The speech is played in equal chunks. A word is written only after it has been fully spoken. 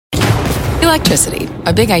Electricity,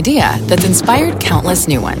 a big idea that's inspired countless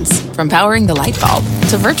new ones. From powering the light bulb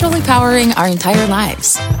to virtually powering our entire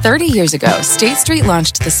lives. 30 years ago, State Street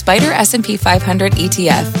launched the Spider S&P 500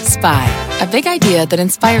 ETF, SPY. A big idea that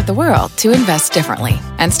inspired the world to invest differently.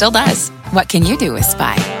 And still does. What can you do with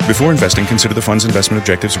SPY? Before investing, consider the fund's investment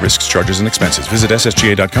objectives, risks, charges, and expenses. Visit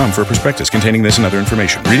ssga.com for a prospectus containing this and other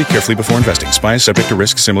information. Read it carefully before investing. SPY is subject to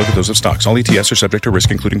risks similar to those of stocks. All ETFs are subject to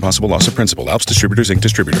risk, including possible loss of principal. Alps Distributors, Inc.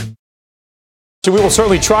 Distributor. So we will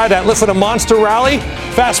certainly try that. Listen, a monster rally.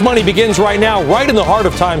 Fast Money begins right now, right in the heart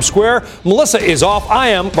of Times Square. Melissa is off. I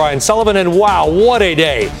am Brian Sullivan, and wow, what a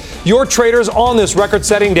day. Your traders on this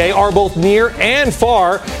record-setting day are both near and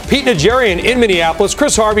far. Pete Najarian in Minneapolis,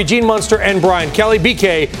 Chris Harvey, Gene Munster, and Brian Kelly,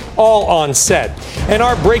 BK, all on set. And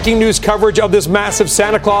our breaking news coverage of this massive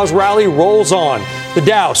Santa Claus rally rolls on. The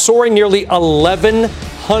Dow soaring nearly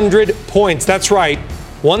 1,100 points. That's right,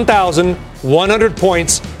 1,100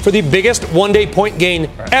 points for the biggest one-day point gain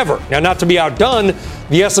ever. Now, not to be outdone,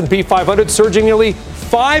 the S&P 500 surging nearly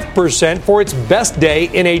 5% for its best day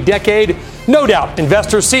in a decade. No doubt,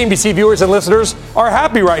 investors, CNBC viewers, and listeners are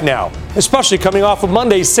happy right now, especially coming off of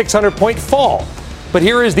Monday's 600-point fall. But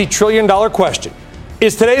here is the trillion-dollar question.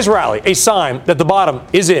 Is today's rally a sign that the bottom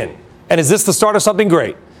is in? And is this the start of something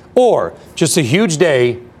great? Or just a huge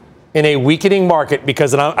day in a weakening market?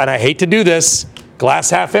 Because, and I hate to do this, glass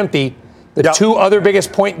half empty, the two other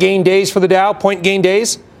biggest point gain days for the Dow,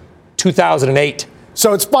 2008.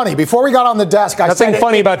 So it's funny. Before we got on the desk, I said nothing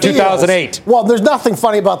funny about 2008. Well, there's nothing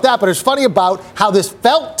funny about that, but it's funny about how this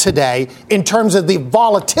felt today in terms of the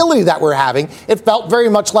volatility that we're having. It felt very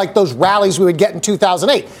much like those rallies we would get in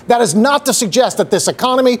 2008. That is not to suggest that this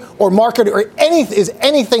economy or market or is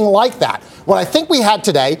anything like that. What I think we had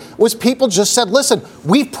today was people just said, listen,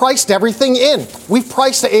 we've priced everything in. We've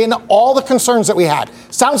priced in all the concerns that we had.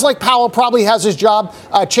 Sounds like Powell probably has his job.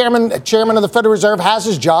 Chairman of the Federal Reserve has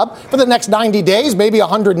his job for the next 90 days, maybe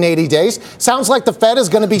 180 days. Sounds like the Fed is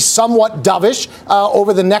going to be somewhat dovish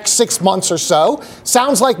over the next 6 months or so.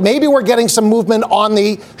 Sounds like maybe we're getting some movement on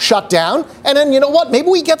the shutdown. And then, you know what? Maybe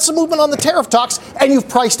we get some movement on the tariff talks, and you've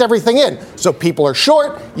priced everything in. So people are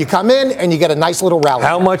short. You come in, and you get a nice little rally.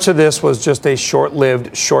 How much of this was just a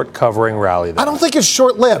short-lived, short-covering rally, though? I don't think it's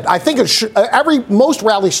short-lived. I think most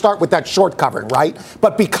rallies start with that short covering, right?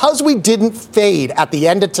 But because we didn't fade at the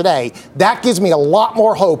end of today, that gives me a lot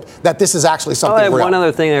more hope that this is actually something real. One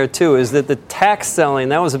other thing there, too, is that the tax selling,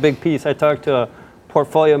 that was a big piece. I talked to a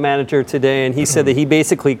portfolio manager today, and he said that he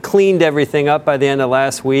basically cleaned everything up by the end of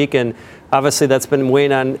last week, and obviously that's been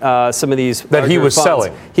weighing on some of these that he was funds.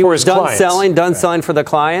 Selling. He was done selling for the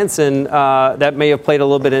clients, and that may have played a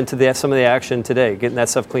little bit into some of the action today, getting that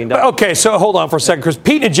stuff cleaned up. Okay, so hold on for a second, Chris.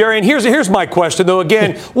 Pete Najarian, here's my question, though.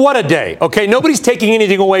 Again, what a day. Okay, nobody's taking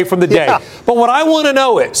anything away from the day. Yeah. But what I want to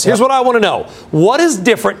know is, here's what I want to know. What is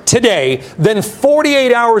different today than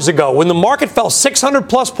 48 hours ago when the market fell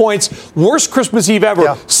 600-plus points, worst Christmas Eve ever?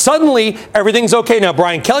 Yeah. Suddenly, everything's okay. Now,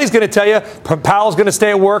 Brian Kelly's going to tell you, Powell's going to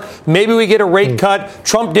stay at work. Maybe we get a rate cut.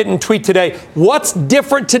 Trump didn't tweet today. What's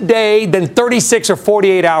different today than 36 or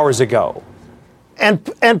 48 hours ago? And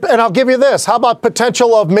I'll give you this. How about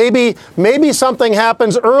potential of maybe something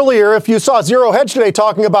happens earlier? If you saw Zero Hedge today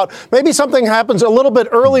talking about maybe something happens a little bit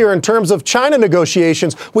earlier in terms of China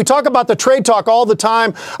negotiations. We talk about the trade talk all the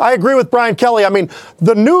time. I agree with Brian Kelly. I mean,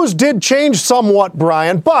 the news did change somewhat,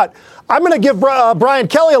 Brian, but I'm going to give Brian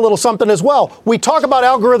Kelly a little something as well. We talk about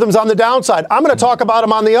algorithms on the downside. I'm going to talk about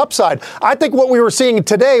them on the upside. I think what we were seeing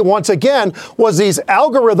today, once again, was these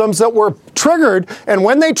algorithms that were triggered, and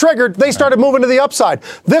when they triggered, they started moving to the upside.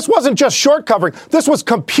 This wasn't just short covering. This was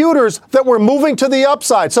computers that were moving to the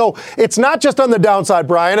upside. So it's not just on the downside,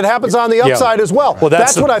 Brian. It happens on the upside as well. Well,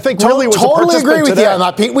 that's what I think really was totally agree with you on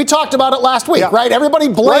that, Pete. We talked about it last week, right? Everybody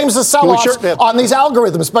blames the sell-offs on these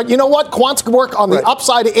algorithms. But you know what? Quants work on the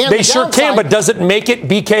upside and the downside. Can, but does it make it,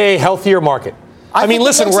 BK, a healthier market? I mean,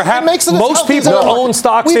 listen, most people own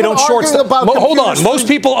stocks, they don't short stocks. Hold on. Most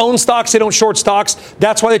people own stocks, they don't short stocks.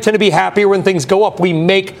 That's why they tend to be happier when things go up. We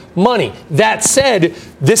make money. That said,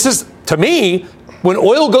 this is, to me, when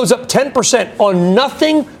oil goes up 10% on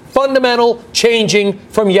nothing fundamental changing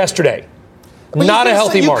from yesterday. Not a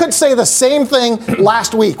healthy market. You could say the same thing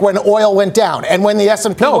last week when oil went down and when the S&P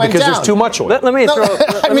went down. No, because there's too much oil.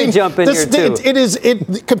 Let me jump in here, too.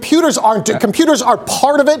 Computers are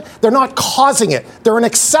part of it. They're not causing it. They're an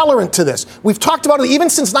accelerant to this. We've talked about it even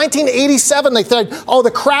since 1987. They said,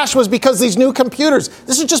 the crash was because these new computers.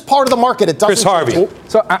 This is just part of the market. It doesn't. Chris Harvey.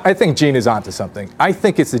 So I think Gene is onto something. I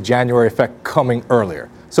think it's the January effect coming earlier.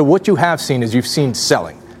 So what you have seen is you've seen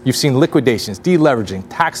selling. You've seen liquidations, deleveraging,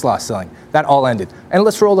 tax loss selling. That all ended. And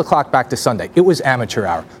let's roll the clock back to Sunday. It was amateur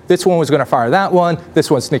hour. This one was going to fire that one. This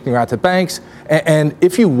one's sneaking around to banks. And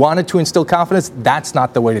if you wanted to instill confidence, that's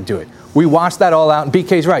not the way to do it. We watched that all out, and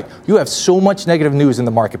BK's right. You have so much negative news in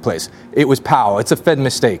the marketplace. It was Powell. It's a Fed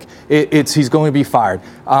mistake. He's going to be fired.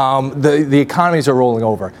 The economies are rolling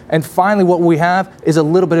over. And finally, what we have is a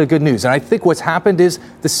little bit of good news. And I think what's happened is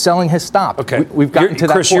the selling has stopped. Okay. We've gotten to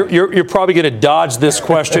that Chris, point. You're probably going to dodge this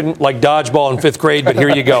question like dodgeball in fifth grade, but here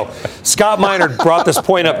you go. Scott Minerd brought this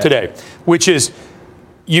point up today, which is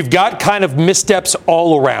you've got kind of missteps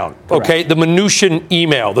all around, okay? The Mnuchin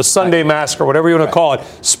email, the Sunday massacre, whatever you want to call it,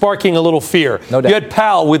 sparking a little fear. No doubt. You had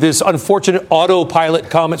Powell with his unfortunate autopilot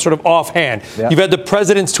comment sort of offhand. Yeah. You've had the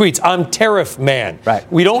president's tweets, I'm tariff man. Right.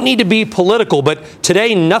 We don't need to be political, but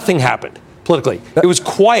today nothing happened politically. It was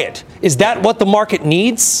quiet. Is that what the market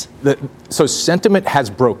needs? So sentiment has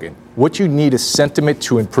broken. What you need is sentiment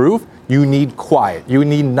to improve. You need quiet. You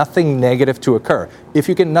need nothing negative to occur. If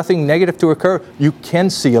you get nothing negative to occur, you can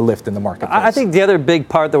see a lift in the marketplace. I think the other big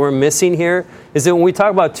part that we're missing here is that when we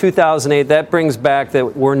talk about 2008, that brings back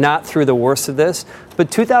that we're not through the worst of this. But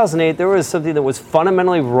 2008, there was something that was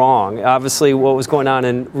fundamentally wrong. Obviously, what was going on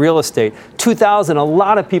in real estate. 2000, a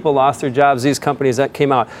lot of people lost their jobs, these companies that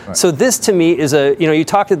came out. Right. So this, to me, is you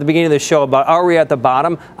talked at the beginning of the show about are we at the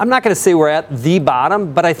bottom? I'm not going to say we're at the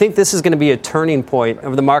bottom, but I think this is going to be a turning point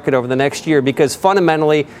of the market over the next year because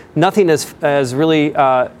fundamentally, nothing has really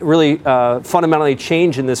fundamentally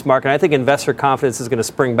changed in this market. I think investor confidence is going to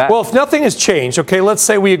spring back. Well, if nothing has changed, okay, let's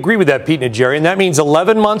say we agree with that, Pete and Jerry, and that means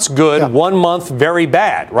 11 months good, 1 month very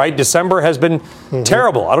bad, right? December has been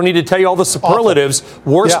terrible. I don't need to tell you all the superlatives.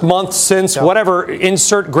 Awful. Worst month since whatever,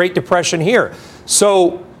 insert Great Depression here.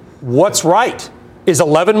 So what's right? Is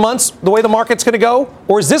 11 months the way the market's going to go?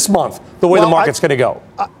 Or is this month the way the market's going to go?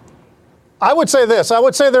 I would say this. I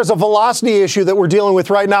would say there's a velocity issue that we're dealing with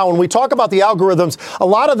right now. When we talk about the algorithms, a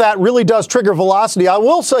lot of that really does trigger velocity. I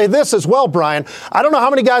will say this as well, Brian. I don't know how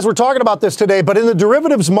many guys were talking about this today, but in the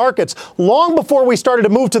derivatives markets, long before we started to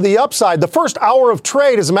move to the upside, the first hour of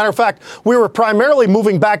trade, as a matter of fact, we were primarily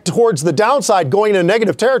moving back towards the downside, going into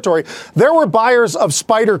negative territory. There were buyers of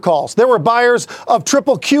spider calls. There were buyers of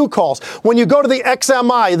triple Q calls. When you go to the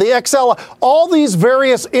XMI, the XL, all these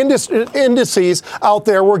various indices out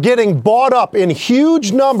there were getting bought up in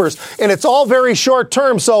huge numbers, and it's all very short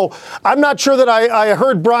term. So I'm not sure that I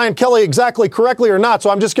heard Brian Kelly exactly correctly or not. So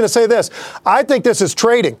I'm just going to say this. I think this is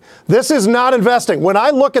trading. This is not investing. When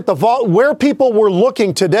I look at where people were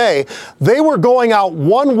looking today, they were going out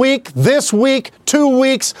 1 week, this week, 2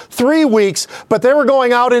 weeks, 3 weeks, but they were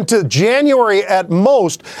going out into January at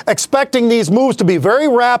most, expecting these moves to be very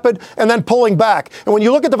rapid and then pulling back. And when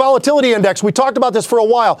you look at the volatility index, we talked about this for a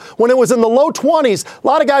while. When it was in the low 20s, a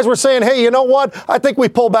lot of guys were saying, hey, you know what? I think we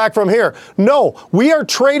pull back from here. No, we are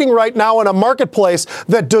trading right now in a marketplace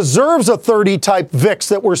that deserves a 30 type VIX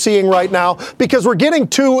that we're seeing right now because we're getting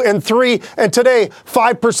 2 and 3 and today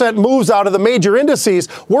 5% moves out of the major indices.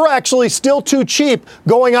 We're actually still too cheap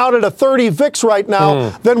going out at a 30 VIX right now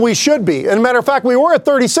than we should be. And matter of fact, we were at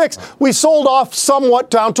 36. We sold off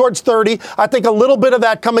somewhat down towards 30. I think a little bit of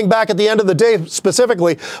that coming back at the end of the day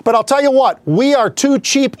specifically. But I'll tell you what, we are too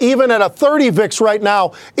cheap even at a 30 VIX right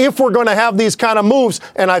now if we're going to have these kind of moves,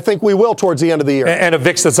 and I think we will towards the end of the year. And a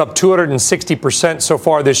VIX that's up 260% so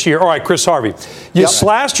far this year. All right, Chris Harvey, you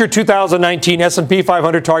slashed your 2019 S&P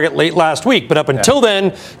 500 target late last week, but up until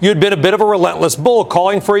then, you had been a bit of a relentless bull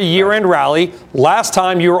calling for a year-end rally last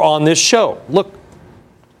time you were on this show. Look.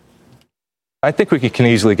 I think we can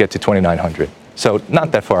easily get to 2,900. So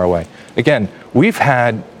not that far away. Again, we've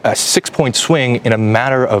had a 6-point swing in a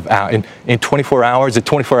matter of in 24 hours,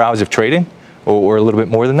 24 hours of trading, or a little bit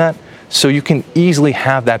more than that. So you can easily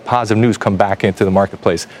have that positive news come back into the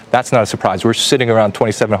marketplace. That's not a surprise. We're sitting around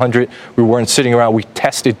 2,700. We weren't sitting around. We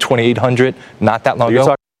tested 2,800 not that long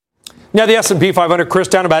ago. Now, the S&P 500, Chris,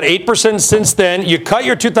 down about 8% since then. You cut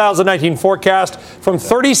your 2019 forecast from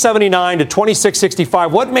 3079 to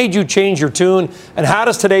 2665. What made you change your tune, and how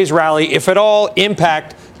does today's rally, if at all,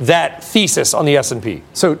 impact that thesis on the S&P?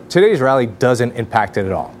 So today's rally doesn't impact it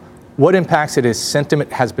at all. What impacts it is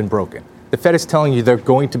sentiment has been broken. The Fed is telling you they're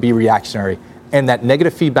going to be reactionary, and that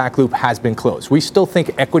negative feedback loop has been closed. We still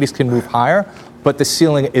think equities can move higher, but the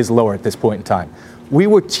ceiling is lower at this point in time. We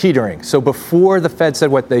were teetering. So before the Fed said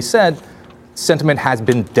what they said, sentiment has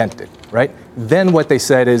been dented, right? Then what they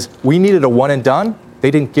said is we needed a one and done. They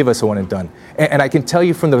didn't give us a one and done. And I can tell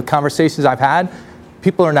you from the conversations I've had,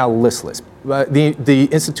 people are now listless. The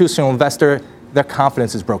institutional investor, their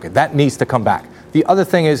confidence is broken. That needs to come back. The other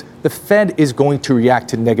thing is the Fed is going to react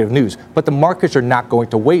to negative news, but the markets are not going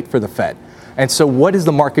to wait for the Fed. And so what is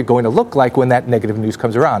the market going to look like when that negative news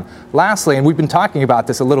comes around? Lastly, and we've been talking about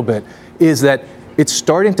this a little bit, is that it's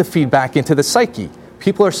starting to feed back into the psyche.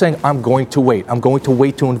 People are saying, I'm going to wait. I'm going to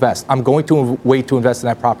wait to invest. I'm going to wait to invest in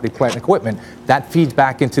that property, plant, and equipment. That feeds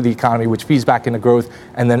back into the economy, which feeds back into growth,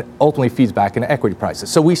 and then ultimately feeds back into equity prices.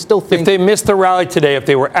 So we still think... If they missed the rally today, if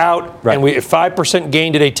they were out, and we 5%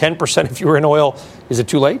 gain today, 10% if you were in oil, is it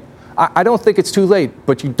too late? I don't think it's too late,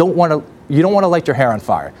 but you don't want to light your hair on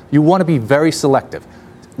fire. You want to be very selective.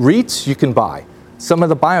 REITs, you can buy. Some of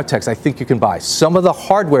the biotechs, I think you can buy. Some of the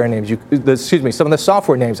hardware names, some of the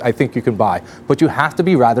software names, I think you can buy. But you have to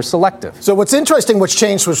be rather selective. So what's interesting, what's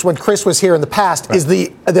changed was when Chris was here in the past, is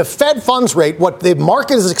the Fed funds rate, what the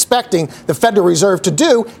market is expecting the Federal Reserve to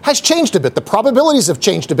do, has changed a bit. The probabilities have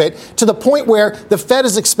changed a bit to the point where the Fed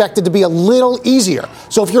is expected to be a little easier.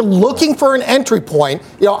 So if you're looking for an entry point,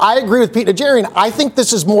 I agree with Pete Najarian. I think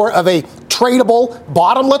this is more of a tradable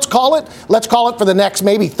bottom, let's call it. Let's call it for the next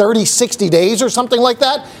maybe 30, 60 days or something like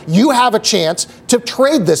that. You have a chance to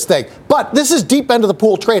trade this thing. But this is deep end of the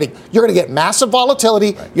pool trading. You're going to get massive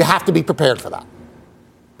volatility. Right. You have to be prepared for that.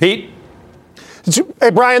 Pete? Hey,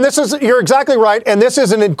 Brian, you're exactly right, and this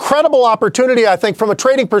is an incredible opportunity, I think, from a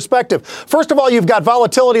trading perspective. First of all, you've got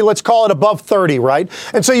volatility, let's call it above 30, right?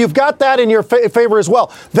 And so you've got that in your favor as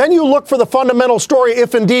well. Then you look for the fundamental story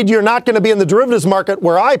if indeed you're not going to be in the derivatives market,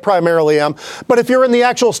 where I primarily am, but if you're in the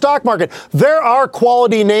actual stock market, there are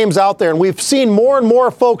quality names out there, and we've seen more and more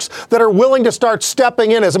folks that are willing to start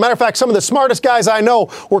stepping in. As a matter of fact, some of the smartest guys I know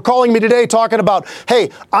were calling me today talking about, hey,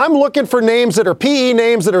 I'm looking for names that are PE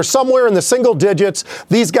names that are somewhere in the single digits.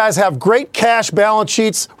 These guys have great cash balance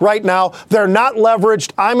sheets right now. They're not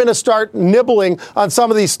leveraged. I'm going to start nibbling on some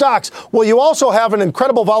of these stocks. Well, you also have an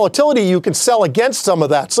incredible volatility. You can sell against some of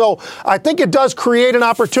that. So I think it does create an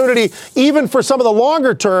opportunity even for some of the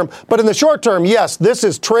longer term. But in the short term, yes, this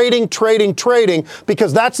is trading,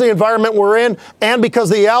 because that's the environment we're in and because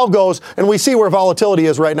the algos, and we see where volatility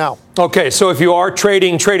is right now. Okay, so if you are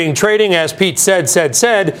trading, as Pete said,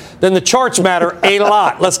 then the charts matter a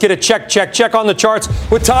lot. Let's get a check on the charts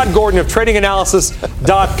with Todd Gordon of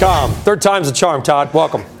TradingAnalysis.com. Third time's the charm, Todd.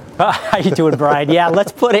 Welcome. How you doing, Brian? Yeah,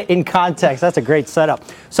 let's put it in context. That's a great setup.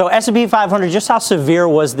 So S&P 500, just how severe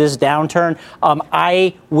was this downturn?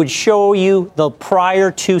 I would show you the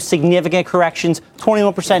prior to significant corrections,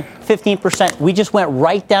 21%, 15%. We just went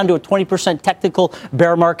right down to a 20% technical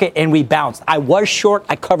bear market, and we bounced. I was short.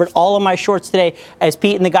 I covered all of my shorts today. As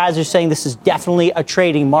Pete and the guys are saying, this is definitely a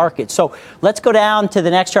trading market. So let's go down to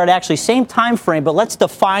the next chart. Actually, same time frame, but let's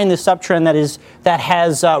define the subtrend that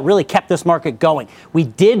has really kept this market going. We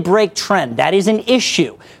did break trend. That is an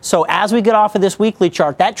issue. So as we get off of this weekly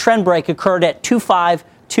chart, that trend break occurred at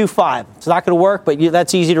 2525. It's not going to work, but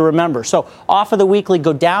that's easy to remember. So off of the weekly,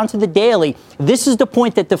 go down to the daily. This is the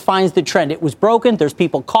point that defines the trend. It was broken. There's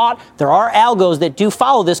people caught. There are algos that do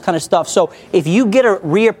follow this kind of stuff. So if you get a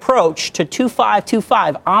reapproach to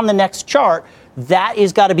 2525 on the next chart, that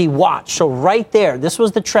is got to be watched. So right there, this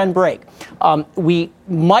was the trend break. We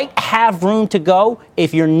might have room to go.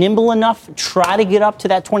 If you're nimble enough, try to get up to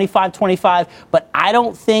that 25.25, but I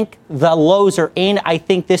don't think the lows are in. I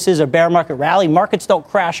think this is a bear market rally. Markets don't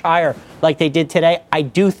crash higher like they did today. I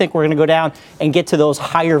do think we're going to go down and get to those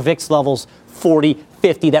higher VIX levels, 40,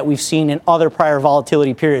 50, that we've seen in other prior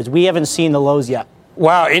volatility periods. We haven't seen the lows yet.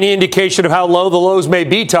 Wow. Any indication of how low the lows may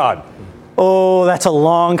be, Todd? Oh, that's a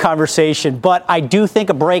long conversation, but I do think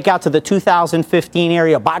a breakout to the 2015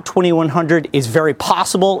 area, about 2100, is very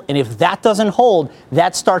possible. And if that doesn't hold,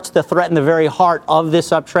 that starts to threaten the very heart of this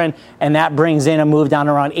uptrend, and that brings in a move down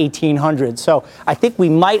around 1800. So I think we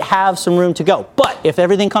might have some room to go. But if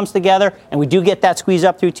everything comes together and we do get that squeeze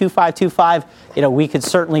up through 2525, we could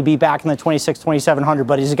certainly be back in the 2700.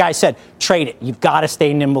 But as the guy said, trade it. You've got to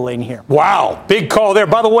stay nimble in here. Wow, big call there.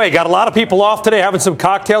 By the way, got a lot of people off today having some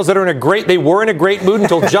cocktails that are they were in a great mood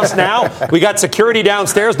until just now. We got security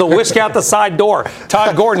downstairs. They'll whisk out the side door.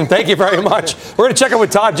 Todd Gordon, thank you very much. We're going to check in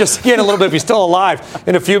with Todd just again a little bit if he's still alive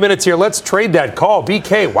in a few minutes here. Let's trade that call.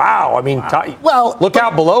 BK, wow. I mean, look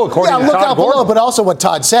out below according to Todd Gordon. Yeah, look out below, but also what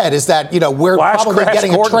Todd said is that, we're probably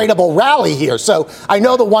getting a tradable rally here. So I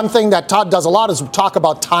know the one thing that Todd does a lot is talk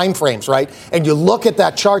about time frames, right? And you look at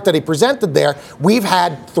that chart that he presented there, we've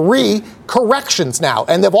had 3 corrections now,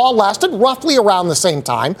 and they've all lasted roughly around the same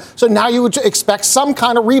time. So now you would expect some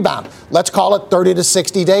kind of rebound. Let's call it 30 to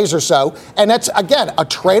 60 days or so. And that's, again, a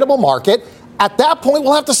tradable market. At that point,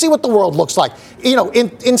 we'll have to see what the world looks like.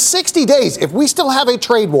 In 60 days, if we still have a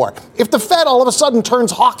trade war, if the Fed all of a sudden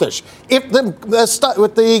turns hawkish, if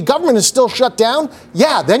the government is still shut down,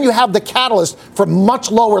 then you have the catalyst for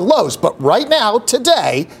much lower lows. But right now,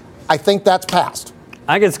 today, I think that's past.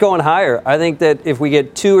 I think it's going higher. I think that if we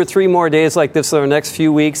get 2 or 3 more days like this in the next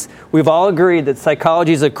few weeks, we've all agreed that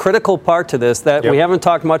psychology is a critical part to this, that we haven't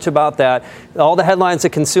talked much about that. All the headlines that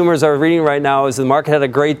consumers are reading right now is the market had a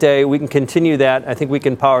great day. We can continue that. I think we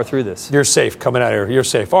can power through this. You're safe coming out of here. You're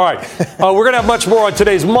safe. All right. We're going to have much more on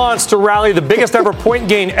today's Monster Rally, the biggest ever point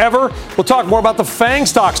gain ever. We'll talk more about the FANG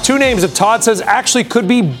stocks. 2 names that Todd says actually could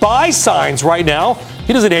be buy signs right now.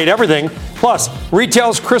 He doesn't hate everything. Plus,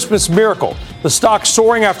 retail's Christmas miracle. The stock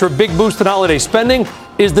soaring after a big boost in holiday spending.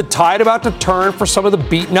 Is the tide about to turn for some of the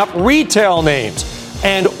beaten up retail names?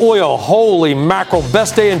 And oil, holy mackerel,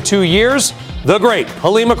 best day in 2 years. The great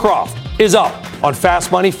Halima Croft is up on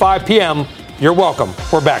Fast Money, 5 p.m. You're welcome.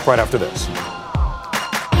 We're back right after this.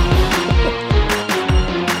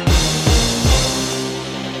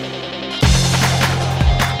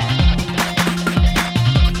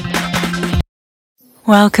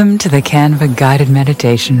 Welcome to the Canva guided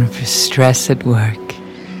meditation for stress at work.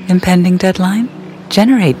 Impending deadline?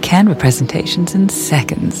 Generate Canva presentations in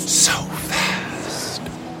seconds. So fast.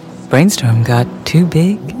 Brainstorm got too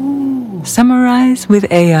big? Ooh. Summarize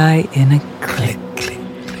with AI in a click.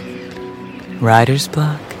 Writer's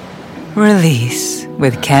block? Release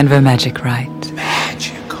with Canva Magic Write.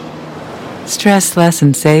 Magical. Stress less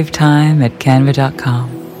and save time at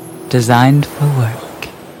canva.com. Designed for work.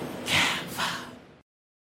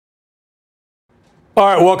 All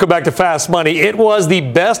right, welcome back to Fast Money. It was the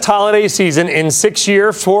best holiday season in 6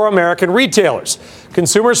 years for American retailers.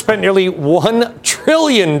 Consumers spent nearly $1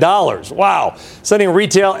 trillion. Wow. Sending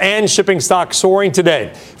retail and shipping stocks soaring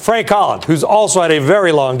today. Frank Holland, who's also had a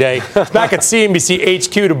very long day, back at CNBC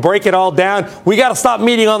HQ to break it all down. We got to stop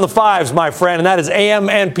meeting on the 5s, my friend, and that is AM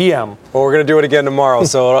and PM. Well, we're going to do it again tomorrow,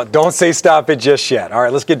 so don't say stop it just yet. All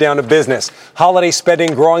right, let's get down to business. Holiday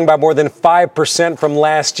spending growing by more than 5% from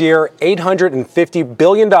last year. $850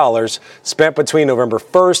 billion spent between November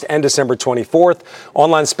 1st and December 24th.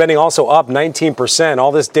 Online spending also up 19%.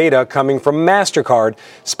 All this data coming from MasterCard.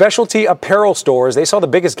 Specialty apparel stores, they saw the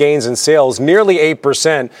biggest gains in sales, nearly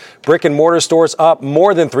 8%. Brick and mortar stores up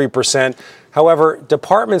more than 3%. However,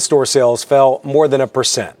 department store sales fell more than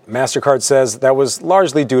 1%. MasterCard says that was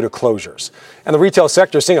largely due to closures. And the retail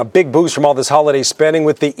sector is seeing a big boost from all this holiday spending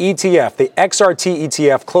with the ETF, the XRT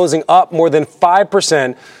ETF, closing up more than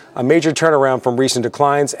 5%, a major turnaround from recent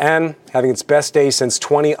declines and having its best day since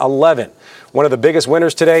 2011. One of the biggest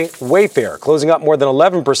winners today, Wayfair, closing up more than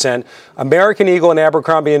 11%. American Eagle and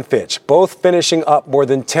Abercrombie & Fitch, both finishing up more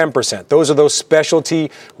than 10%. Those are those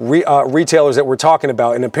specialty retailers that we're talking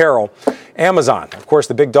about in apparel. Amazon, of course,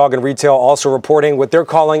 the big dog in retail, also reporting what they're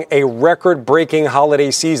calling a record-breaking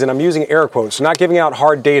holiday season. I'm using air quotes, not giving out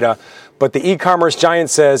hard data, but the e-commerce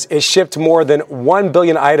giant says it shipped more than 1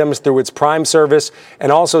 billion items through its Prime service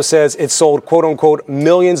and also says it sold, quote-unquote,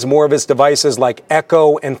 millions more of its devices like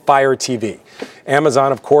Echo and Fire TV.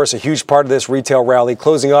 Amazon, of course, a huge part of this retail rally,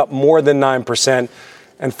 closing up more than 9%.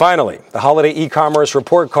 And finally, the holiday e-commerce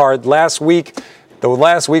report card last week. The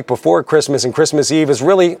last week before Christmas and Christmas Eve is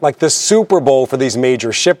really like the Super Bowl for these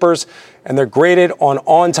major shippers, and they're graded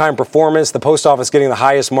on-time performance. The post office getting the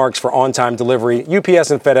highest marks for on-time delivery.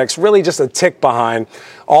 UPS and FedEx really just a tick behind.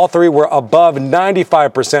 All three were above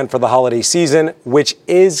 95% for the holiday season, which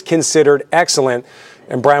is considered excellent.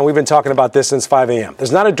 And Brian, we've been talking about this since 5 a.m.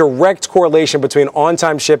 There's not a direct correlation between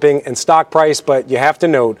on-time shipping and stock price, but you have to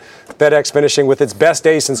note FedEx finishing with its best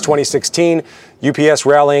day since 2016, UPS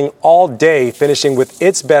rallying all day, finishing with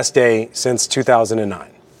its best day since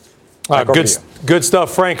 2009. All right, good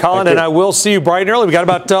stuff, Frank Holland, and I will see you bright and early. We got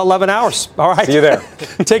about 11 hours. All right. See you there.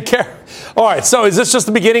 Take care. All right, so is this just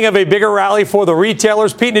the beginning of a bigger rally for the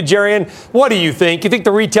retailers? Pete Najarian, what do you think? You think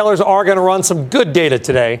the retailers are going to run some good data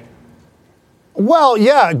today? Well,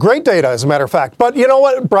 yeah, great data, as a matter of fact. But you know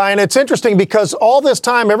what, Brian, it's interesting because all this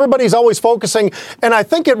time, everybody's always focusing, and I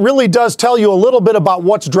think it really does tell you a little bit about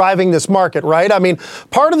what's driving this market, right? I mean,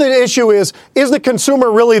 part of the issue is the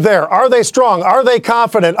consumer really there? Are they strong? Are they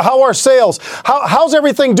confident? How are sales? How's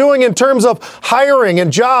everything doing in terms of hiring and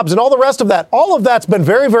jobs and all the rest of that? All of that's been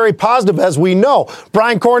very, very positive, as we know.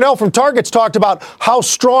 Brian Cornell from Target's talked about how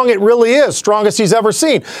strong it really is, strongest he's ever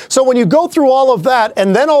seen. So when you go through all of that,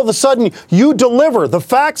 and then all of a sudden you deliver. The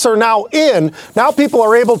facts are now in. Now people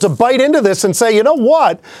are able to bite into this and say, you know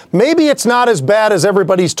what? Maybe it's not as bad as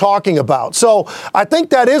everybody's talking about. So I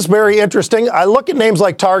think that is very interesting. I look at names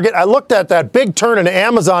like Target. I looked at that big turn in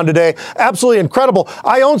Amazon today. Absolutely incredible.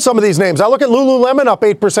 I own some of these names. I look at Lululemon up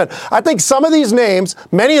 8%. I think some of these names,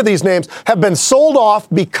 many of these names, have been sold off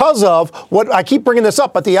because of what I keep bringing this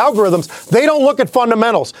up, but the algorithms, they don't look at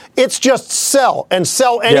fundamentals. It's just sell and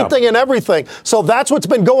sell anything and everything. So that's what's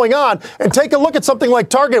been going on. And take take a look at something like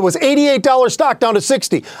Target. It was $88 stock down to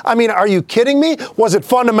 60. I mean, are you kidding me? Was it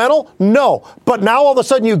fundamental? No. But now all of a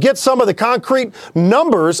sudden you get some of the concrete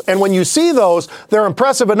numbers, and when you see those, they're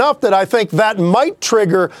impressive enough that I think that might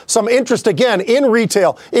trigger some interest again in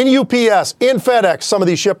retail, in UPS, in FedEx, some of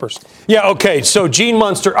these shippers. Yeah, okay. So Gene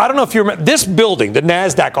Munster, I don't know if you remember this building, the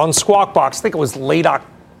NASDAQ on Squawk Box, I think it was late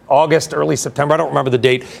August, early September, I don't remember the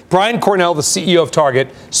date. Brian Cornell, the CEO of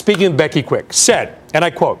Target, speaking with Becky Quick, said, and I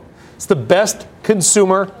quote, "It's the best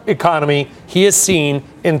consumer economy he has seen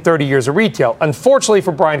in 30 years of retail." Unfortunately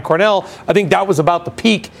for Brian Cornell, I think that was about the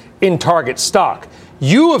peak in Target stock.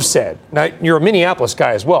 You have said, now you're a Minneapolis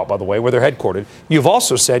guy as well, by the way, where they're headquartered. You've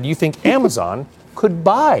also said you think Amazon could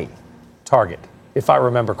buy Target, if I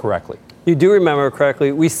remember correctly. You do remember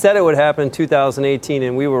correctly. We said it would happen in 2018,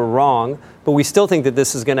 and we were wrong. But we still think that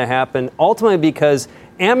this is going to happen, ultimately because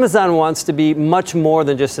Amazon wants to be much more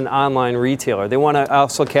than just an online retailer. They want to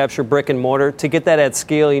also capture brick and mortar. To get that at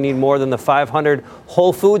scale, you need more than the 500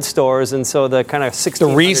 Whole Food stores, and so the kind of 60.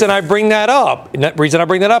 The reason I bring that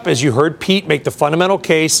up is you heard Pete make the fundamental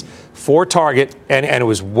case for Target, and it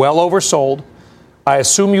was well oversold. I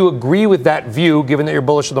assume you agree with that view, given that you're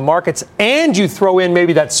bullish on the markets, and you throw in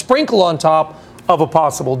maybe that sprinkle on top of a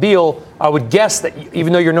possible deal. I would guess that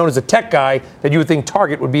even though you're known as a tech guy, that you would think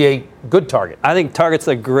Target would be a good target. I think Target's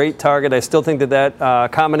a great target. I still think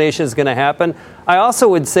that combination is going to happen. I also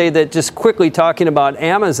would say that, just quickly talking about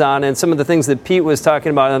Amazon and some of the things that Pete was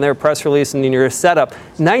talking about in their press release and in your setup,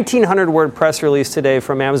 1,900-word press release today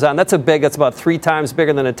from Amazon. That's about 3 times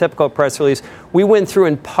bigger than a typical press release. We went through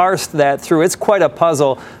and parsed that through. It's quite a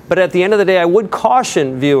puzzle. But at the end of the day, I would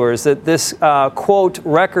caution viewers that this, quote,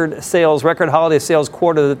 record holiday sales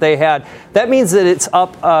quarter that they had, that means that it's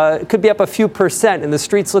up, it could be up a few percent, and the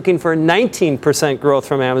street's looking for 19% growth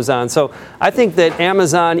from Amazon. So I think that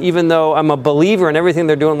Amazon, even though I'm a believer in everything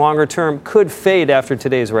they're doing longer term, could fade after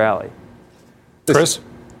today's rally. Chris?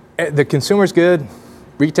 The consumer's good.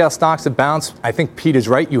 Retail stocks have bounced. I think Pete is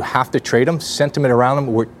right. You have to trade them. Sentiment around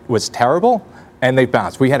them was terrible, and they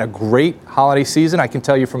bounced. We had a great holiday season, I can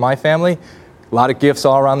tell you, for my family. A lot of gifts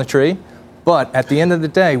all around the tree. But at the end of the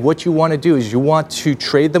day, what you want to do is you want to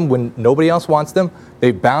trade them when nobody else wants them.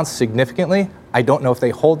 They bounced significantly. I don't know if they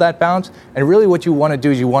hold that bounce. And really what you want to do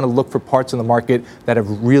is you want to look for parts in the market that have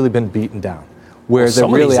really been beaten down, where they're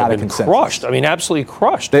really out of consensus. Crushed. I mean, absolutely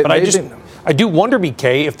crushed. But I do wonder,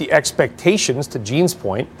 BK, if the expectations, to Gene's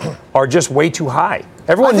point, are just way too high.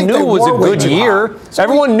 Everyone knew it was a good year. So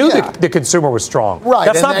everyone knew the consumer was strong. Right.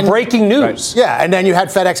 That's not breaking news. Right. Yeah, and then you had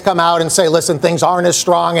FedEx come out and say, listen, things aren't as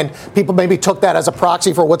strong, and people maybe took that as a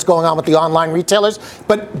proxy for what's going on with the online retailers.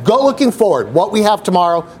 But go looking forward. What we have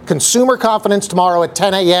tomorrow, consumer confidence tomorrow at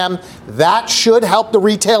 10 a.m., that should help the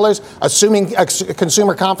retailers, assuming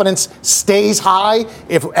consumer confidence stays high.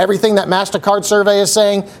 If everything that MasterCard survey is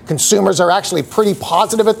saying, consumers are actually pretty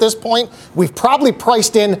positive at this point. We've probably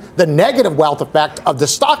priced in the negative wealth effect of the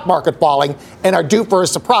stock market falling and are due for a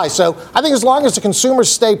surprise. So I think as long as the consumers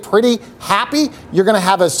stay pretty happy, you're going to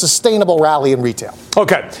have a sustainable rally in retail.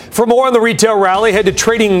 Okay. For more on the retail rally, head to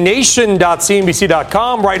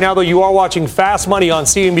tradingnation.cnbc.com. Right now, though, you are watching Fast Money on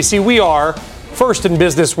CNBC. We are first in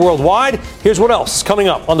business worldwide. Here's what else is coming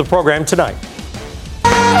up on the program tonight.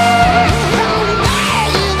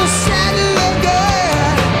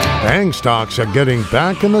 FANG stocks are getting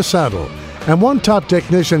back in the saddle. And one top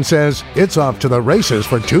technician says it's off to the races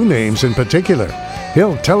for 2 names in particular.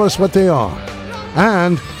 He'll tell us what they are.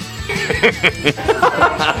 And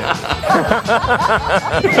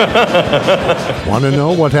want to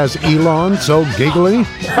know what has Elon so giggly?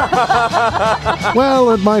 Well,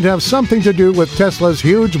 it might have something to do with Tesla's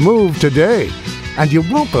huge move today. And you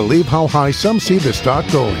won't believe how high some see the stock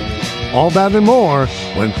going. All that and more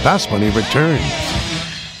when Fast Money returns.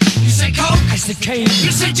 You say Coke, I say Kane.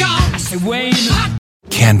 You say John, I say Wayne.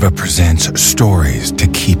 Canva presents stories to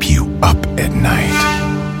keep you up at night.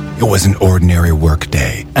 It was an ordinary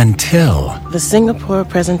workday until the Singapore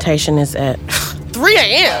presentation is at 3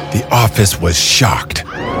 a.m. The office was shocked.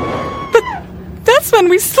 But that's when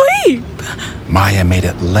we sleep. Maya made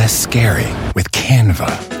it less scary with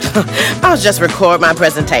Canva. I'll just record my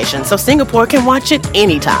presentation so Singapore can watch it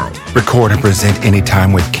anytime. Record and present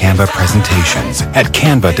anytime with Canva presentations at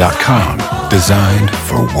canva.com. Designed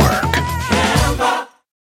for work.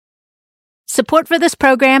 Support for this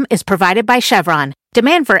program is provided by Chevron.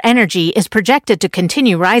 Demand for energy is projected to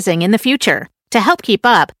continue rising in the future. To help keep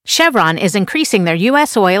up, Chevron is increasing their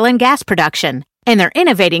U.S. oil and gas production. And they're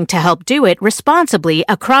innovating to help do it responsibly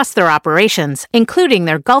across their operations, including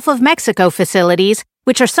their Gulf of Mexico facilities,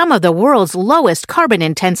 which are some of the world's lowest carbon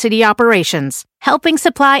intensity operations, helping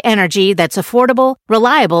supply energy that's affordable,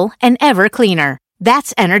 reliable, and ever cleaner.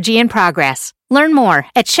 That's energy in progress. Learn more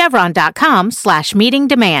at chevron.com/meeting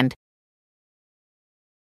demand.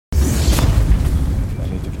 I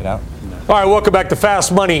need to get out. All right, welcome back to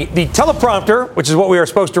Fast Money. The teleprompter, which is what we are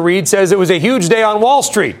supposed to read, says it was a huge day on Wall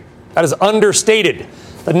Street. That is understated.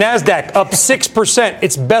 The NASDAQ up 6%,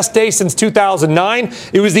 its best day since 2009.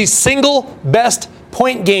 It was the single best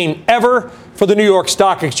point gain ever for the New York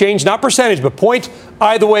Stock Exchange. Not percentage, but point.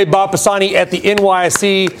 Either way, Bob Pisani at the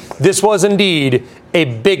NYSE. This was indeed a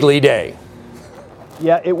bigly day.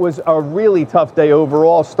 Yeah, it was a really tough day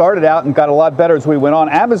overall. Started out and got a lot better as we went on.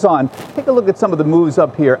 Amazon, take a look at some of the moves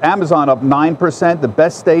up here. Amazon up 9%, the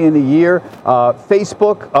best day in the year.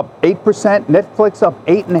 Facebook up 8%. Netflix up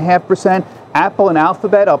 8.5%. Apple and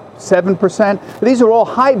Alphabet up 7%. These are all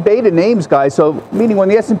high beta names, guys. So meaning when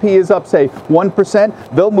the S&P is up, say, 1%,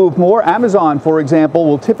 they'll move more. Amazon, for example,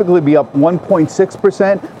 will typically be up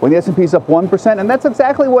 1.6% when the S&P is up 1%. And that's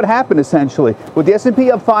exactly what happened, essentially. With the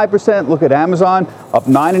S&P up 5%, look at Amazon up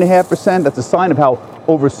 9.5%. That's a sign of how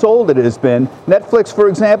oversold it has been. Netflix, for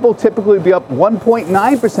example, typically be up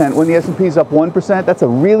 1.9% when the S&P is up 1%. That's a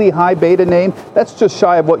really high beta name. That's just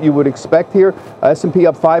shy of what you would expect here. S&P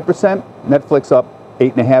up 5%, Netflix up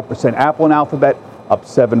 8.5%. Apple and Alphabet up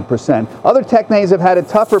 7%. Other tech names have had it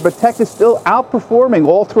tougher, but tech is still outperforming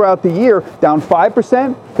all throughout the year, down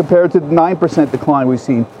 5% compared to the 9% decline we've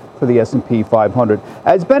seen for the S&P 500.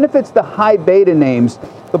 As benefits the high beta names,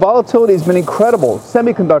 the volatility has been incredible.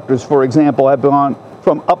 Semiconductors, for example, have gone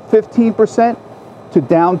from up 15% to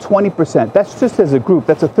down 20%. That's just as a group.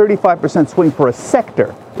 That's a 35% swing for a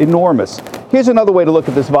sector. Enormous. Here's another way to look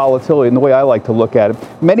at this volatility and the way I like to look at it.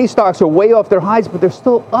 Many stocks are way off their highs, but they're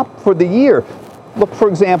still up for the year. Look, for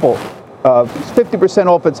example, 50%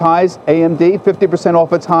 off its highs. AMD, 50%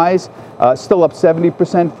 off its highs, still up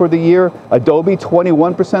 70% for the year. Adobe,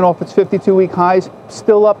 21% off its 52-week highs,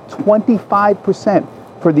 still up 25%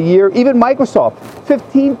 for the year. Even Microsoft,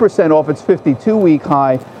 15% off its 52-week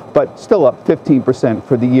high, but still up 15%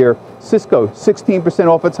 for the year. Cisco, 16%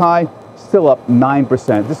 off its high, still up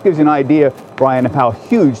 9%. This gives you an idea, Brian, of how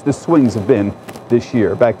huge the swings have been this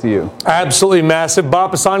year. Back to you. Absolutely massive.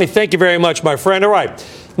 Bob Pisani, thank you very much, my friend. All right.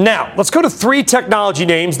 Now, let's go to 3 technology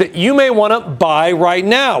names that you may want to buy right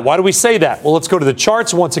now. Why do we say that? Well, let's go to the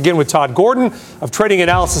charts once again with Todd Gordon of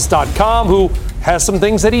TradingAnalysis.com, who has some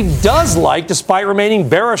things that he does like despite remaining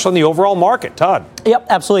bearish on the overall market. Todd. Yep,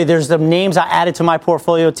 absolutely. There's the names I added to my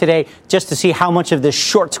portfolio today just to see how much of this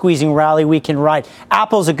short squeezing rally we can ride.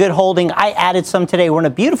 Apple's a good holding. I added some today. We're in a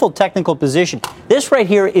beautiful technical position. This right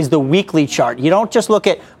here is the weekly chart. You don't just look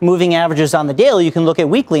at moving averages on the daily. You can look at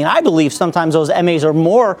weekly. And I believe sometimes those MAs are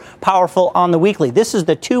more powerful on the weekly. This is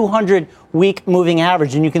the 200-week moving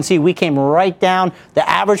average. And you can see we came right down. The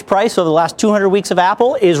average price over the last 200 weeks of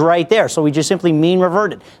Apple is right there. So we just simply mean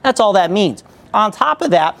reverted. That's all that means. On top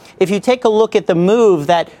of that, if you take a look at the move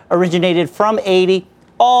that originated from 80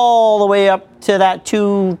 all the way up to that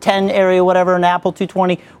 210 area, whatever, in Apple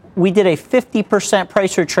 220, we did a 50%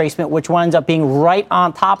 price retracement, which winds up being right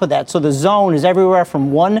on top of that. So the zone is everywhere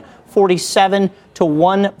from 147 to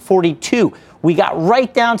 142. We got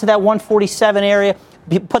right down to that 147 area.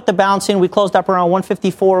 Put the bounce in. We closed up around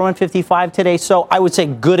 154, 155 today. So I would say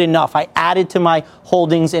good enough. I added to my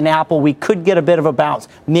holdings in Apple. We could get a bit of a bounce,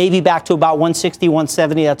 maybe back to about 160,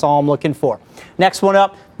 170. That's all I'm looking for. Next one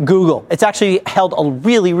up, Google. It's actually held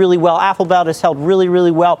really, really well. Alphabet has held really,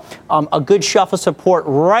 really well. A good shelf of support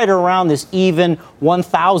right around this even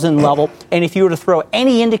 1,000 level. And if you were to throw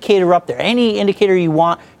any indicator up there, any indicator you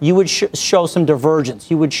want, you would show some divergence.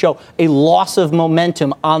 You would show a loss of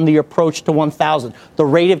momentum on the approach to 1,000. The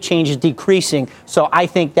rate of change is decreasing. So I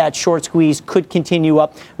think that short squeeze could continue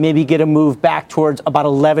up, maybe get a move back towards about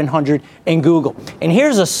 1,100 in Google. And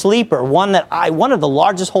here's a sleeper, one of the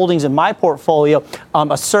largest holdings in my portfolio,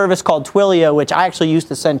 a service called Twilio, which I actually used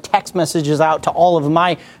to send text messages out to all of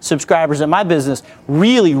my subscribers in my business.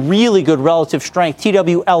 Really, really good relative strength.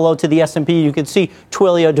 TWLO to the S&P. You can see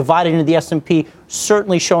Twilio divided into the S&P,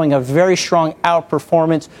 certainly showing a very strong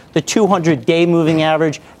outperformance. The 200-day moving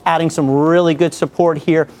average adding some really good support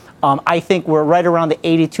here. I think we're right around the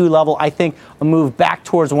 82 level. I think a move back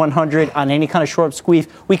towards 100 on any kind of short squeeze.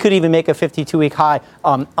 We could even make a 52-week high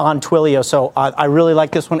on Twilio. So I really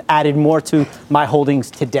like this one. Added more to my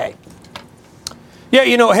holdings today. Yeah,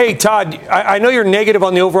 hey, Todd, I know you're negative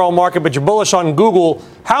on the overall market, but you're bullish on Google.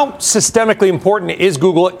 How systemically important is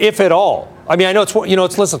Google, if at all? I mean, I know it's one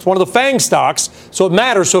of the FANG stocks, so it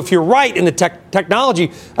matters. So if you're right in the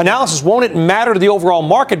technology analysis, won't it matter to the overall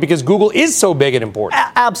market because Google is so big and important?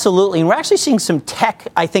 Absolutely. And we're actually seeing some tech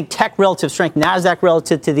relative strength, NASDAQ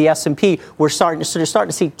relative to the S&P. We're starting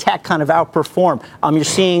to see tech kind of outperform. You're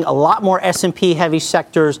seeing a lot more S&P heavy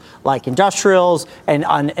sectors like industrials and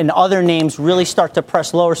other names really start to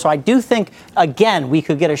press lower. So I do think, again, we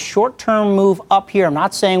could get a short-term move up here. I'm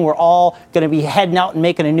not saying we're all going to be heading out and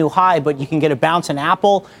making a new high, but you can get a bounce in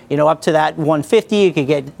Apple, up to that 150. You could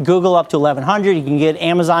get Google up to 1100. You can get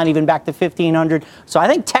Amazon even back to 1500. So I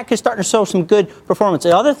think tech is starting to show some good performance.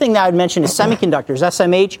 The other thing that I'd mention is semiconductors.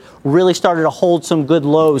 SMH really started to hold some good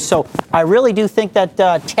lows. So I really do think that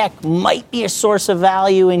tech might be a source of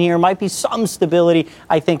value in here, might be some stability,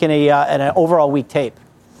 I think, in an overall weak tape.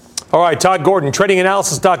 All right, Todd Gordon,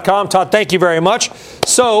 tradinganalysis.com. Todd, thank you very much.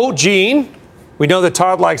 So, Gene, we know that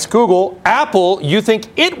Todd likes Google. Apple, you think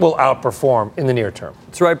it will outperform in the near term?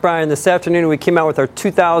 That's right, Brian. This afternoon, we came out with our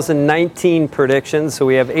 2019 predictions. So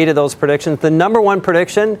we have 8 of those predictions. The number one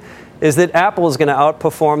prediction is that Apple is going to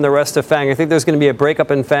outperform the rest of FANG. I think there's going to be a breakup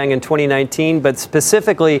in FANG in 2019. But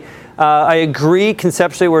specifically, I agree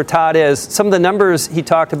conceptually where Todd is. Some of the numbers he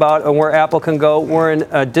talked about and where Apple can go, we're in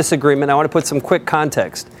a disagreement. I want to put some quick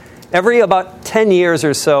context. Every about 10 years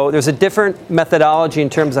or so, there's a different methodology in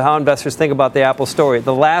terms of how investors think about the Apple story.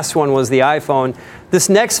 The last one was the iPhone. This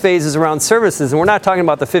next phase is around services, and we're not talking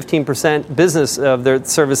about the 15% business of their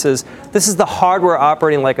services. This is the hardware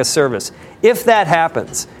operating like a service. If that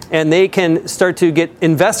happens, and they can start to get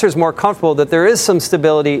investors more comfortable that there is some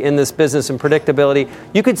stability in this business and predictability,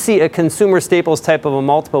 you could see a consumer staples type of a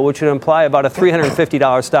multiple, which would imply about a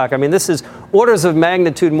 $350 stock. I mean, this is orders of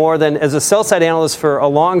magnitude more than, as a sell-side analyst for a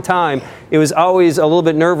long time, it was always a little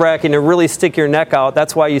bit nerve-wracking to really stick your neck out.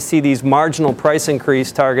 That's why you see these marginal price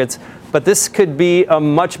increase targets. But this could be a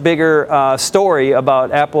much bigger story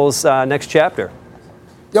about Apple's next chapter.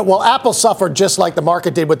 Yeah, well, Apple suffered just like the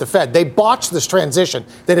market did with the Fed. They botched this transition.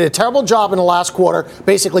 They did a terrible job in the last quarter,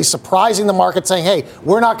 basically surprising the market, saying, hey,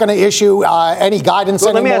 we're not going to issue any guidance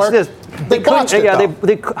anymore. Let me ask you this. They botched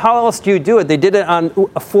it, how else do you do it? They did it on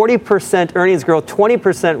a 40% earnings growth,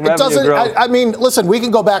 20% revenue growth. I mean, listen, we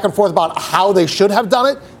can go back and forth about how they should have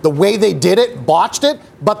done it, the way they did it, botched it,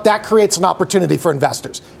 but that creates an opportunity for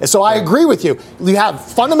investors. And so I agree with you. You have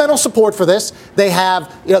fundamental support for this. They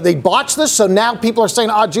have, they botched this, so now people are saying,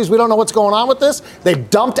 oh, geez, we don't know what's going on with this. They've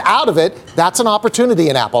dumped out of it. That's an opportunity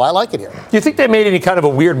in Apple. I like it here. Do you think they made any kind of a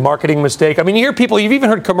weird marketing mistake? I mean, you hear people, you've even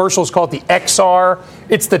heard commercials call it the XR.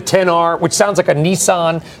 It's the 10R, which sounds like a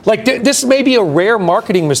Nissan. Like, this may be a rare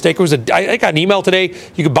marketing mistake. I got an email today.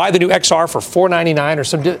 You could buy the new XR for $499 or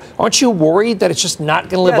something. Aren't you worried that it's just not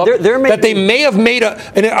going to live up? That they may have made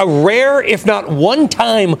a rare, if not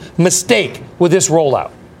one-time mistake with this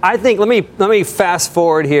rollout? I think, let me fast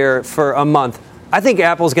forward here for a month. I think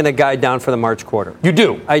Apple's going to guide down for the March quarter. You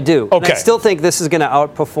do? I do. Okay. And I still think this is going to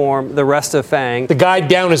outperform the rest of FANG. The guide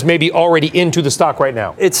down is maybe already into the stock right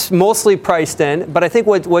now. It's mostly priced in, but I think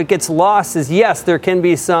what gets lost is, yes, there can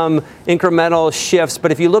be some incremental shifts,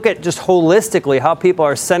 but if you look at just holistically how people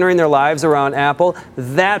are centering their lives around Apple,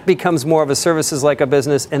 that becomes more of a services like a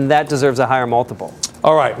business, and that deserves a higher multiple.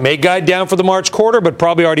 All right. May guide down for the March quarter, but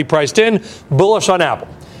probably already priced in. Bullish on Apple.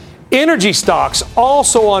 Energy stocks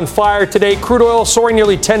also on fire today. Crude oil soaring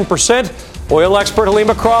nearly 10%. Oil expert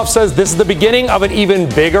Halima Croft says this is the beginning of an even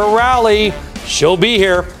bigger rally. She'll be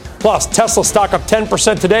here. Plus, Tesla stock up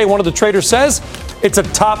 10% today. One of the traders says it's a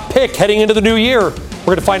top pick heading into the new year. We're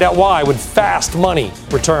going to find out why when Fast Money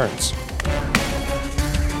returns.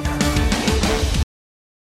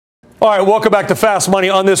 All right, welcome back to Fast Money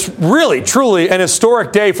on this really, truly an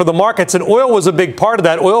historic day for the markets, and oil was a big part of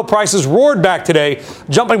that. Oil prices roared back today,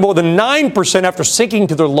 jumping more than 9% after sinking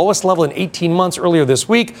to their lowest level in 18 months earlier this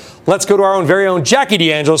week. Let's go to our very own Jackie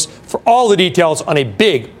DeAngelis for all the details on a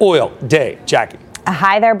big oil day. Jackie.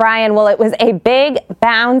 Hi there, Brian. Well, it was a big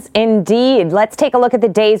bounce indeed. Let's take a look at the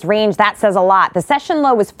day's range. That says a lot. The session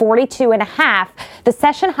low was 42.5. The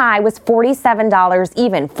session high was $47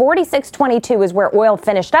 even. 46.22 is where oil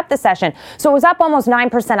finished up the session. So it was up almost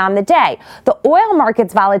 9% on the day. The oil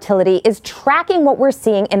market's volatility is tracking what we're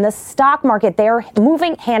seeing in the stock market. They are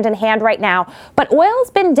moving hand in hand right now. But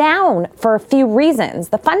oil's been down for a few reasons.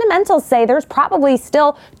 The fundamentals say there's probably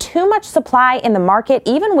still too much supply in the market,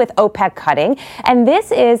 even with OPEC cutting. and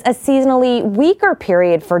this is a seasonally weaker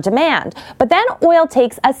period for demand. But then oil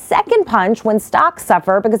takes a second punch when stocks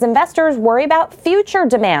suffer because investors worry about future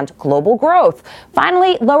demand, global growth.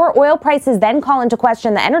 Finally, lower oil prices then call into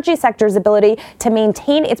question the energy sector's ability to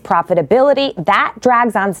maintain its profitability. That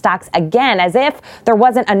drags on stocks again, as if there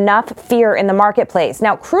wasn't enough fear in the marketplace.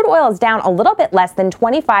 Now, crude oil is down a little bit less than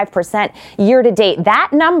 25% year to date.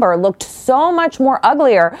 That number looked so much more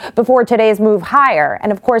uglier before today's move higher.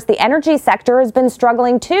 And of course, the energy sector has been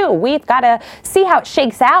struggling too. We've got to see how it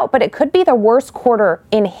shakes out, but it could be the worst quarter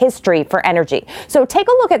in history for energy. So take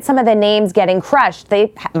a look at some of the names getting crushed.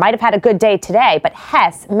 They might have had a good day today, but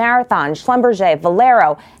Hess, Marathon, Schlumberger,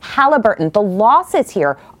 Valero, Halliburton, the losses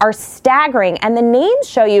here are staggering, and the names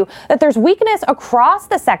show you that there's weakness across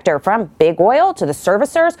the sector, from big oil to the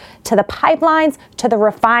servicers to the pipelines to the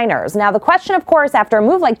refiners. Now, the question, of course, after a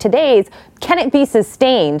move like today's, can it be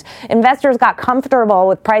sustained? Investors got comfortable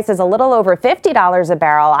with prices a little over $50 a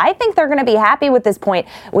barrel. I think they're going to be happy with this point,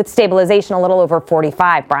 with stabilization a little over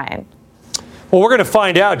 45, Brian. Well, we're going to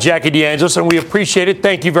find out, Jackie DeAngelis, and we appreciate it.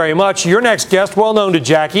 Thank you very much. Your next guest, well known to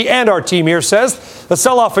Jackie and our team here, says the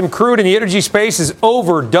sell-off in crude in the energy space is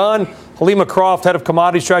overdone. Halima Croft, head of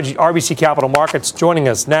commodity strategy, RBC Capital Markets, joining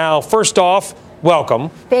us now. First off, welcome.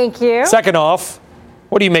 Thank you. Second off,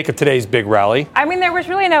 what do you make of today's big rally? I mean, there was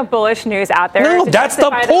really no bullish news out there. No, that's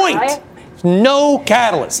the point. No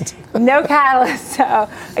catalyst. No catalyst. So,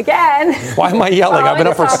 again. Why am I yelling? I've been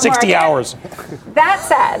up for 60 hours. That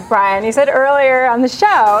said, Brian, you said earlier on the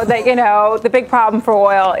show that, the big problem for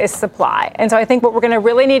oil is supply. And so I think what we're going to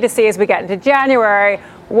really need to see as we get into January,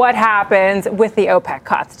 what happens with the OPEC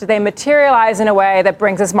cuts? Do they materialize in a way that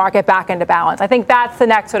brings this market back into balance? I think that's the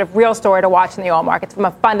next sort of real story to watch in the oil markets from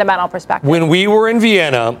a fundamental perspective. When we were in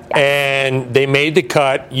Vienna and they made the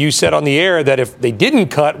cut, you said on the air that if they didn't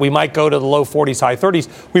cut, we might go to the low 40s, high 30s.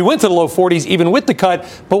 We went to the low 40s even with the cut.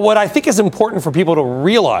 But what I think is important for people to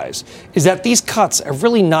realize is that these cuts have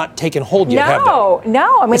really not taken hold yet, have they?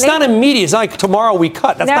 No. I mean, it's not immediate. It's not like tomorrow we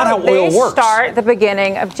cut. That's not how oil works. They start the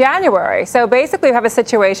beginning of January. So basically we have a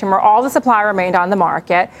situation where all the supply remained on the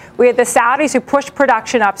market. We had the Saudis who pushed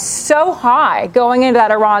production up so high going into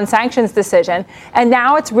that Iran sanctions decision. And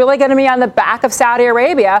now it's really going to be on the back of Saudi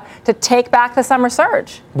Arabia to take back the summer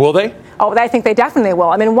surge. Will they? Oh, I think they definitely will.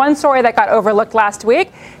 I mean, one story that got overlooked last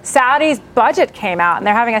week, Saudi's budget came out, and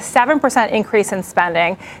they're having a 7% increase in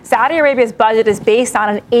spending. Saudi Arabia's budget is based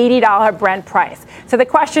on an $80 Brent price. So the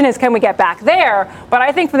question is, can we get back there? But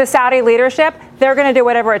I think for the Saudi leadership, they're going to do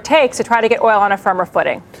whatever it takes to try to get oil on a firmer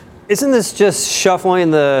footing. Isn't this just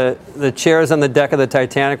shuffling the chairs on the deck of the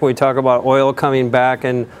Titanic when we talk about oil coming back?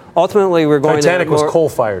 And ultimately, we're going Titanic was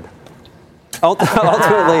coal-fired.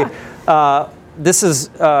 Ultimately, this is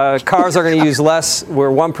cars are going to use less. We're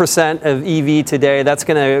 1% of EV today. That's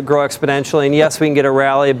going to grow exponentially. And yes, we can get a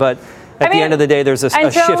rally, but at the end of the day, there's a shift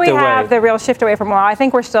away. Until we have the real shift away from oil, I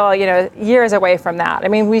think we're still, years away from that. I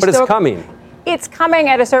mean, but it's coming. It's coming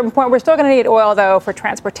at a certain point. We're still going to need oil, though, for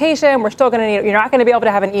transportation. We're still going to need, you're not going to be able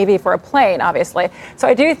to have an EV for a plane, obviously. So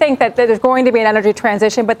I do think that there's going to be an energy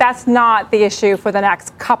transition, but that's not the issue for the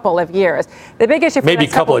next couple of years. The big issue for maybe a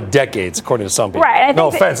couple of decades, according to some people. Right. No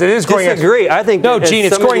offense. It is growing. Disagree. I think. No, Gene,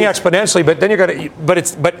 it's growing exponentially, but then you're going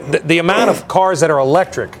to, but the amount of cars that are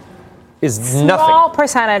electric is nothing. Small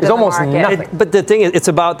percentage it's of the almost market. Nothing. But the thing is, it's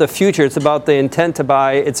about the future. It's about the intent to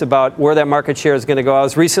buy. It's about where that market share is going to go. I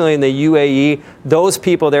was recently in the UAE. Those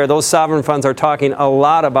people there, those sovereign funds are talking a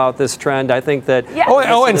lot about this trend. I think that. Yeah.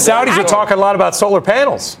 And Saudis are talking a lot about solar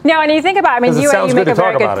panels. No, and you think about, UAE, you make a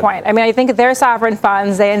very good point. I think their sovereign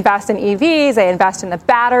funds, they invest in EVs, they invest in the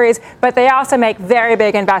batteries, but they also make very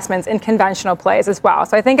big investments in conventional plays as well.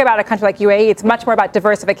 So I think about a country like UAE, it's much more about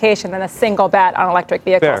diversification than a single bet on electric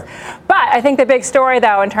vehicles. Fair. But I think the big story,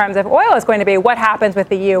 though, in terms of oil is going to be what happens with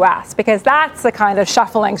the U.S., because that's the kind of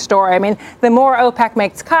shuffling story. The more OPEC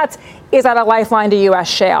makes cuts, is that a lifeline to U.S.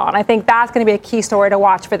 shale? And I think that's going to be a key story to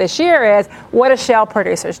watch for this year is what do shale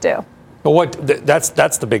producers do? But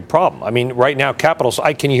that's the big problem. Right now,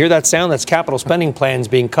 can you hear that sound? That's capital spending plans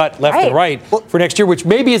being cut left and right for next year, which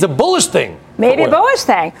maybe is a bullish thing. Maybe a bullish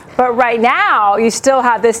thing. But right now, you still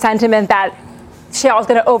have this sentiment that shale is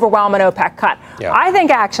going to overwhelm an OPEC cut. Yeah. I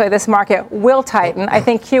think actually this market will tighten. I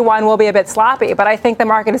think Q1 will be a bit sloppy, but I think the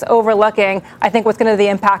market is overlooking, what's going to be the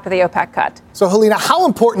impact of the OPEC cut. So, Helena, how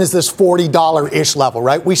important is this $40-ish level,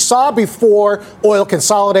 right? We saw before oil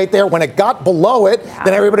consolidate there. When it got below it,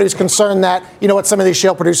 then everybody was concerned that, some of these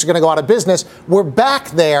shale producers are going to go out of business. We're back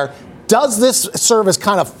there. Does this serve as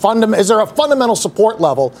kind of is there a fundamental support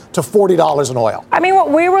level to $40 in oil?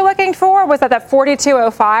 What we were looking for was that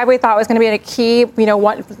 42.05 we thought was going to be a key,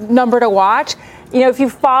 one number to watch. if you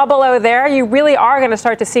fall below there, you really are going to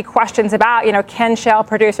start to see questions about, can shale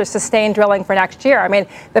producers sustain drilling for next year? I mean,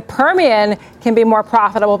 the Permian can be more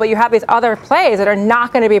profitable, but you have these other plays that are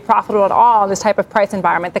not going to be profitable at all in this type of price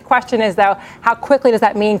environment. The question is, though, how quickly does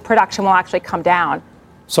that mean production will actually come down?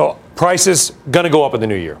 So prices going to go up in the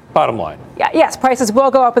new year, bottom line. Yes, prices will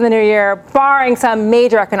go up in the new year, barring some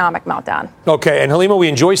major economic meltdown. Okay, and Halima, we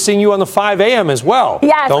enjoy seeing you on the 5 a.m. as well.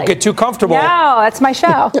 Yes. Don't get too comfortable. No, that's my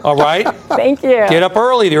show. All right. Thank you. Get up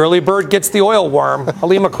early. The early bird gets the oil worm.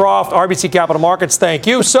 Halima Croft, RBC Capital Markets, thank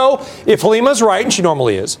you. So if Halima's right, and she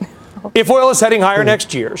normally is, if oil is heading higher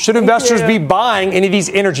next year, should investors be buying any of these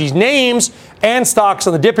energy names and stocks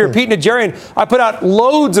on the dip here? Pete Najarian, I put out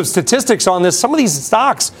loads of statistics on this. Some of these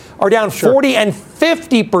stocks are down 40 and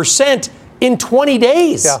 50% in 20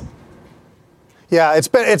 days. Yeah, it's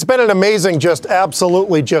been an amazing, just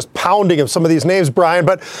absolutely just pounding of some of these names, Brian.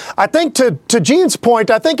 But I think to Gene's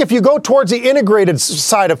point, I think if you go towards the integrated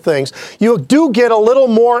side of things, you do get a little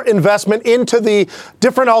more investment into the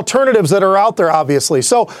different alternatives that are out there, obviously.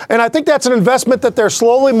 So, and I think that's an investment that they're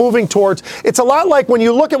slowly moving towards. It's a lot like when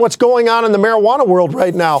you look at what's going on in the marijuana world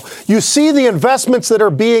right now. You see the investments that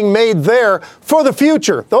are being made there for the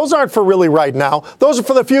future. Those aren't for really right now. Those are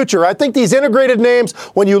for the future. I think these integrated names,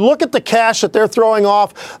 when you look at the cash that they're throwing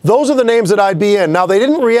off, those are the names that I'd be in. Now, they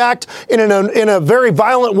didn't react in a very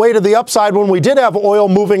violent way to the upside when we did have oil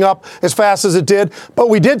moving up as fast as it did, but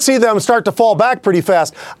we did see them start to fall back pretty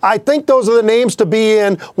fast. I think those are the names to be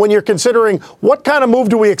in when you're considering what kind of move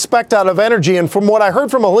do we expect out of energy. And from what I heard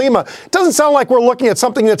from Halima, it doesn't sound like we're looking at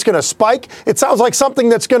something that's going to spike. It sounds like something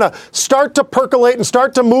that's going to start to percolate and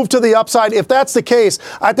start to move to the upside. If that's the case,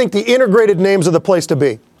 I think the integrated names are the place to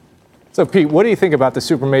be. So, Pete, what do you think about the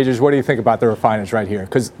super majors? What do you think about the refiners right here?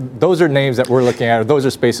 Because those are names that we're looking at, or those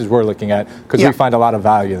are spaces we're looking at, because we find a lot of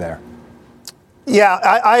value there. Yeah,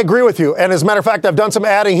 I agree with you. And as a matter of fact, I've done some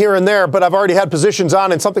adding here and there, but I've already had positions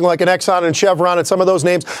on in something like an Exxon and Chevron and some of those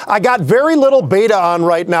names. I got very little beta on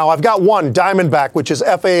right now. I've got one, Diamondback, which is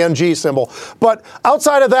FANG symbol. But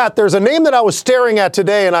outside of that, there's a name that I was staring at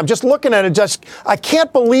today, and I'm just looking at it. I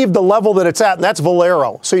can't believe the level that it's at, and that's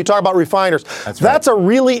Valero. So you talk about refiners. That's a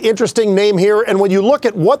really interesting name here. And when you look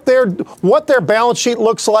at what their balance sheet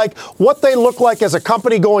looks like, what they look like as a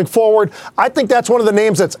company going forward, I think that's one of the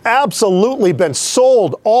names that's absolutely been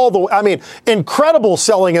sold all the way. I mean, incredible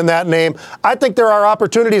selling in that name. I think there are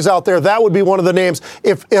opportunities out there. That would be one of the names.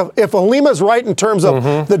 If Halima's right in terms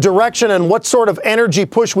of the direction and what sort of energy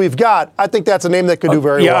push we've got, I think that's a name that could do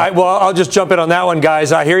very well. Well, I'll just jump in on that one,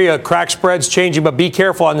 guys. I hear you. Crack spreads changing, but be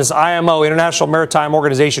careful on this IMO, International Maritime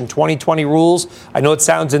Organization 2020 rules. I know it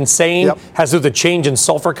sounds insane. Has to do with the change in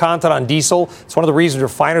sulfur content on diesel. It's one of the reasons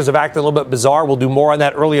refiners have acted a little bit bizarre. We'll do more on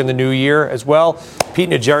that early in the new year as well. Pete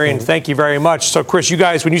Najarian, thank you very much. So, Chris, you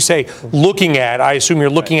guys, when you say looking at, I assume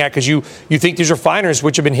you're looking at because you think these refiners,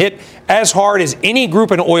 which have been hit as hard as any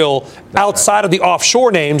group in oil outside of the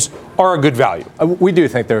offshore names, are a good value. We do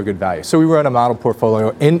think they're a good value. So we run a model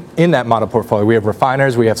portfolio. In that model portfolio, we have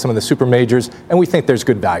refiners, we have some of the super majors, and we think there's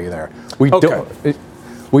good value there. Go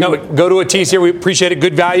to Atis here. We appreciate it.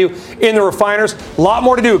 Good value in the refiners. A lot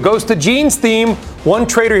more to do. It goes to Gene's theme. One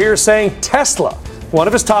trader here saying Tesla, one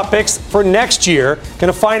of his top picks for next year.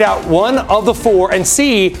 Going to find out one of the four and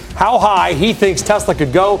see how high he thinks Tesla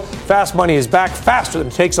could go. Fast money is back faster than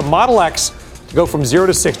it takes a Model X to go from 0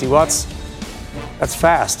 to 60. Well, that's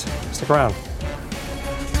fast. Stick around.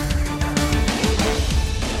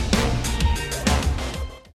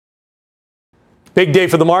 Big day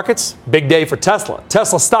for the markets. Big day for Tesla.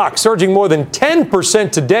 Tesla stock surging more than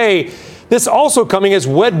 10% today. This also coming as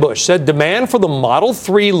Wedbush said demand for the Model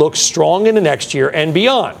 3 looks strong into next year and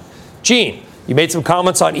beyond. Gene, you made some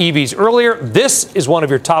comments on EVs earlier. This is one of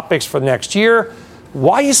your top picks for next year.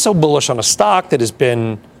 Why are you so bullish on a stock that has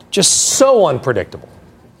been just so unpredictable?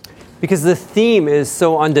 Because the theme is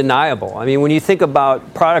so undeniable. I mean, when you think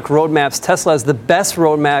about product roadmaps, Tesla has the best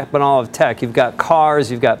roadmap in all of tech. You've got cars,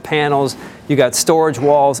 you've got panels, you've got storage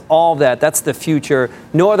walls, all of that. That's the future.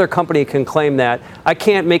 No other company can claim that. I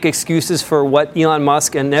can't make excuses for what Elon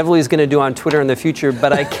Musk and Neville is going to do on Twitter in the future,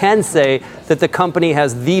 but I can say that the company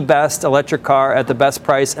has the best electric car at the best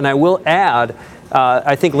price. And I will add,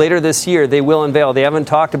 I think later this year they will unveil, they haven't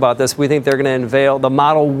talked about this, we think they're going to unveil the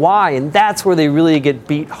Model Y, and that's where they really get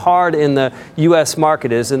beat hard in the U.S.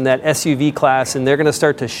 market, is in that SUV class, and they're going to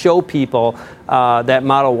start to show people that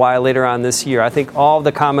Model Y later on this year. I think all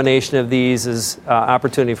the combination of these is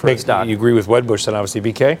opportunity for a stock. You agree with Wedbush then, obviously,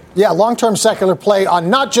 BK? Yeah, long-term secular play on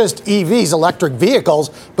not just EVs, electric vehicles,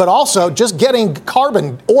 but also just getting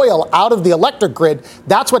carbon oil out of the electric grid.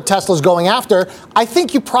 That's what Tesla's going after. I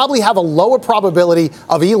think you probably have a lower probability possibility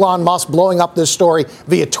of Elon Musk blowing up this story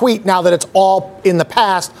via tweet now that it's all in the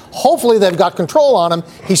past. Hopefully they've got control on him.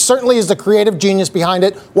 He certainly is the creative genius behind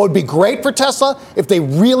it. What would be great for Tesla if they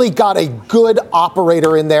really got a good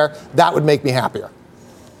operator in there, that would make me happier.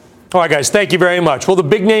 All right, guys, thank you very much. Well, the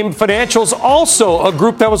big name financials, also a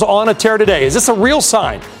group that was on a tear today. Is this a real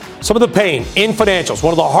sign? Some of the pain in financials,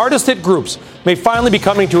 one of the hardest hit groups, may finally be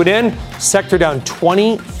coming to an end. Sector down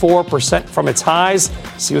 24% from its highs.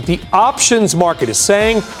 See what the options market is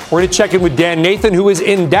saying. We're going to check in with Dan Nathan, who is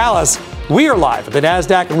in Dallas. We are live at the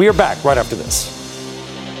NASDAQ, and we are back right after this.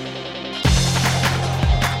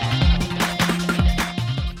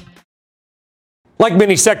 Like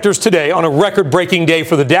many sectors today, on a record-breaking day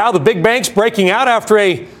for the Dow, the big banks breaking out after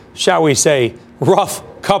a, shall we say, rough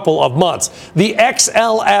couple of months. The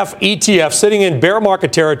XLF ETF sitting in bear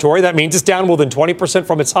market territory. That means it's down more than 20%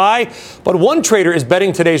 from its high. But one trader is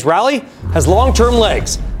betting today's rally has long-term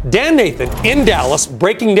legs. Dan Nathan in Dallas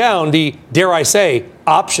breaking down the, dare I say,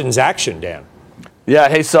 options action, Dan. Yeah,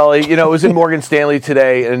 hey, Sully. You know, it was in Morgan Stanley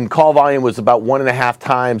today, and call volume was about 1.5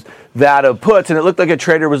 times that of puts, and it looked like a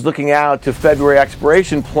trader was looking out to February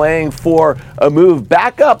expiration, playing for a move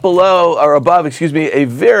back up below or above, a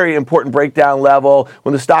very important breakdown level.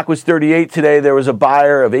 When the stock was 38 today, there was a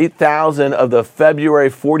buyer of 8,000 of the February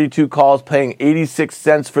 42 calls, paying 86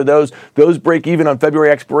 cents for those. Those break even on February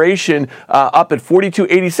expiration, up at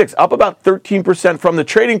 42.86, up about 13% from the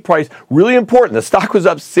trading price. Really important. The stock was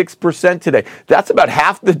up 6% today. That's about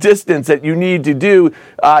half the distance that you need to do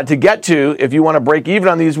to get to if you want to break even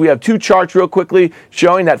on these. We have two charts real quickly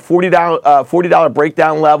showing that $40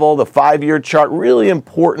 breakdown level, the 5-year chart, really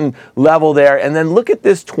important level there. And then look at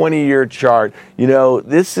this 20-year chart. You know,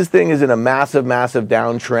 this thing is in a massive, massive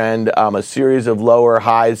downtrend, a series of lower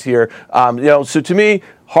highs here. So to me,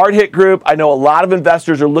 hard hit group. I know a lot of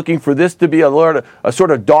investors are looking for this to be a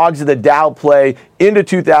sort of dogs of the Dow play into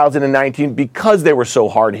 2019 because they were so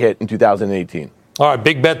hard hit in 2018. All right,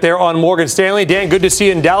 big bet there on Morgan Stanley. Dan, good to see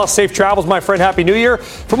you in Dallas. Safe travels, my friend. Happy New Year.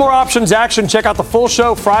 For more options action, check out the full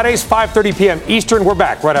show Fridays, 5:30 p.m. Eastern. We're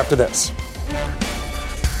back right after this.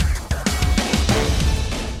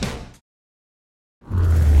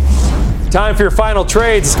 Time for your final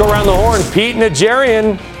trades. Let's go around the horn. Pete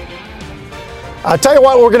Najarian. I'll tell you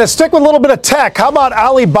what, we're going to stick with a little bit of tech. How about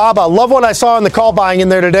Alibaba? Love what I saw in the call buying in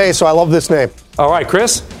there today, so I love this name. All right,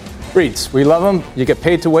 Chris? REITs. We love them. You get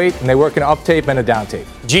paid to wait, and they work in an up tape and a down tape.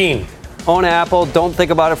 Gene. Own Apple. Don't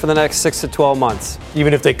think about it for the next 6 to 12 months.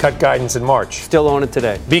 Even if they cut guidance in March. Still own it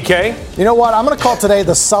today. BK? You know what? I'm going to call today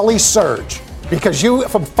the Sully Surge. Because you,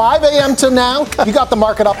 from 5 a.m. to now, you got the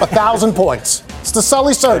market up 1,000 points. It's the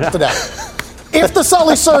Sully Surge today. If the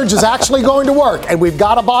Sully Surge is actually going to work and we've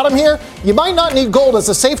got a bottom here, you might not need gold as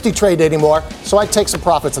a safety trade anymore, so I'd take some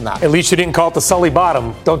profits in that. At least you didn't call it the Sully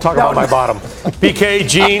bottom. Don't talk about my bottom. BK,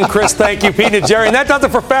 Gene, Chris, thank you. Pete and Jerry. And that does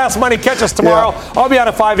it for Fast Money. Catch us tomorrow. Yeah. I'll be on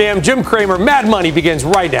at 5 a.m. Jim Cramer, Mad Money begins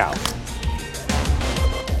right now.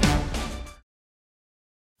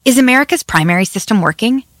 Is America's primary system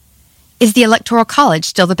working? Is the Electoral College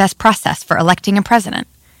still the best process for electing a president?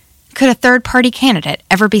 Could a third-party candidate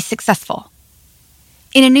ever be successful?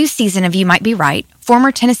 In a new season of You Might Be Right,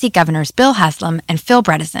 former Tennessee governors Bill Haslam and Phil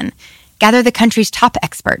Bredesen gather the country's top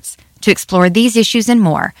experts to explore these issues and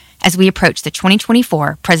more as we approach the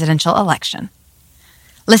 2024 presidential election.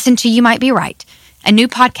 Listen to You Might Be Right, a new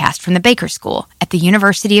podcast from the Baker School at the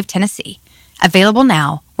University of Tennessee, available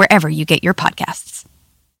now wherever you get your podcasts.